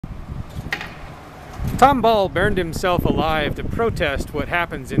Tom Ball burned himself alive to protest what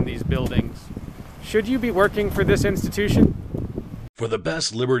happens in these buildings. Should you be working for this institution? For the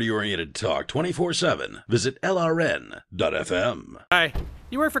best liberty-oriented talk 24/7, visit lrn.fm. Hi,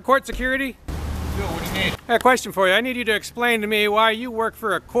 you work for court security? Yo, what do you need? I have a question for you. I need you to explain to me why you work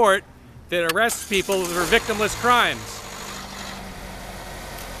for a court that arrests people for victimless crimes.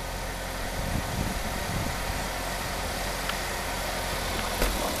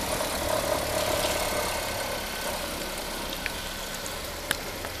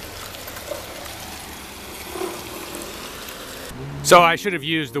 So I should have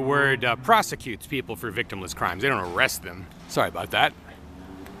used the word prosecutes people for victimless crimes. They don't arrest them. Sorry about that.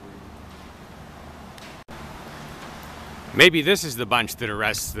 Maybe this is the bunch that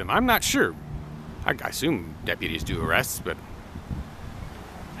arrests them. I'm not sure. I assume deputies do arrests, but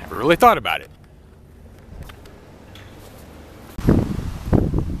I never really thought about it.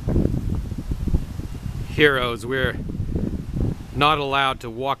 Heroes we're not allowed to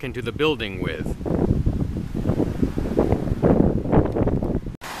walk into the building with.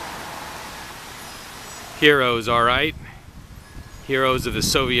 Heroes, all right. Heroes of the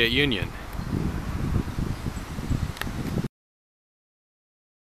Soviet Union.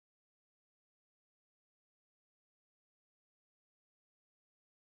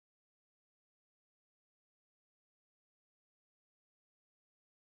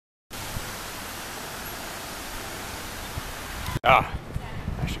 I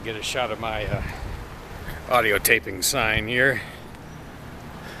should get a shot of my audio taping sign here.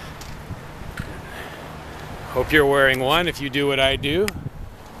 Hope you're wearing one if you do what I do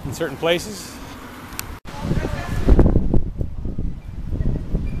in certain places.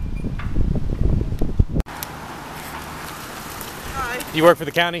 Hi. You work for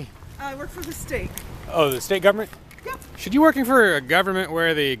the county? I work for the state. Oh, the state government? Yep. Should you working for a government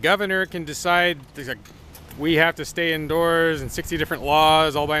where the governor can decide like, we have to stay indoors and 60 different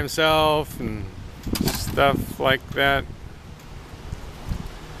laws all by himself and stuff like that?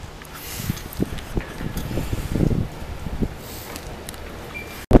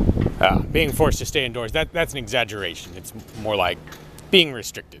 Being forced to stay indoors, that's an exaggeration. It's more like being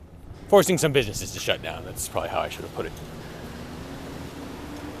restricted. Forcing some businesses to shut down. That's probably how I should have put it.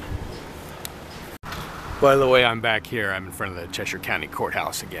 By the way, I'm back here. I'm in front of the Cheshire County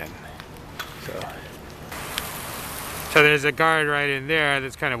Courthouse again. So there's a guard right in there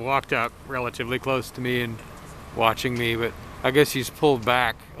that's kind of walked up relatively close to me and watching me, but I guess he's pulled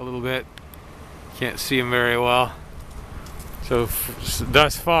back a little bit. Can't see him very well. So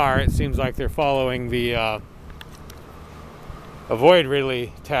thus far, it seems like they're following the avoid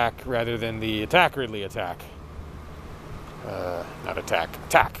Ridley attack rather than the attack Ridley attack. Not attack.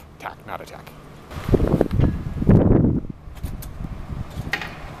 Attack, not attack.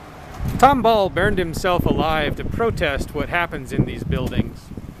 Tom Ball burned himself alive to protest what happens in these buildings.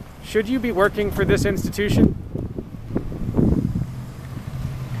 Should you be working for this institution?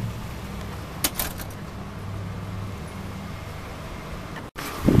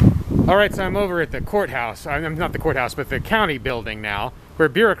 Alright, so I'm over at the courthouse. I'm not the courthouse, but the county building now, where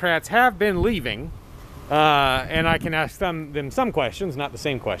bureaucrats have been leaving, and I can ask them some questions, not the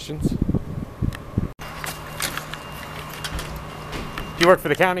same questions. Do you work for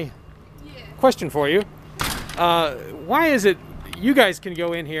the county? Yeah. Question for you. Why is it you guys can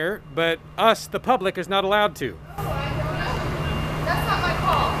go in here, but us, the public, is not allowed to? Oh, I don't know. That's not my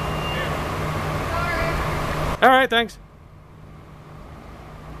call. Sorry. Alright, thanks.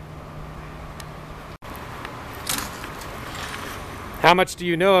 How much do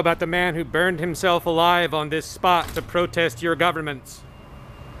you know about the man who burned himself alive on this spot to protest your governments?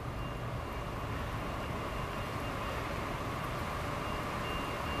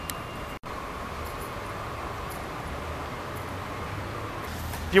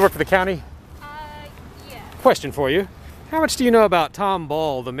 Do you work for the county? Yeah. Question for you. How much do you know about Tom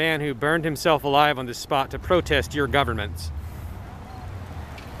Ball, the man who burned himself alive on this spot to protest your governments?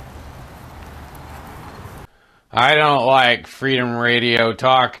 I don't like freedom radio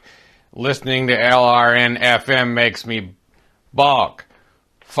talk. Listening to LRN FM makes me balk.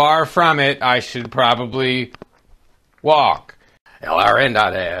 Far from it, I should probably walk.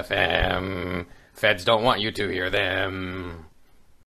 LRN.FM. Feds don't want you to hear them.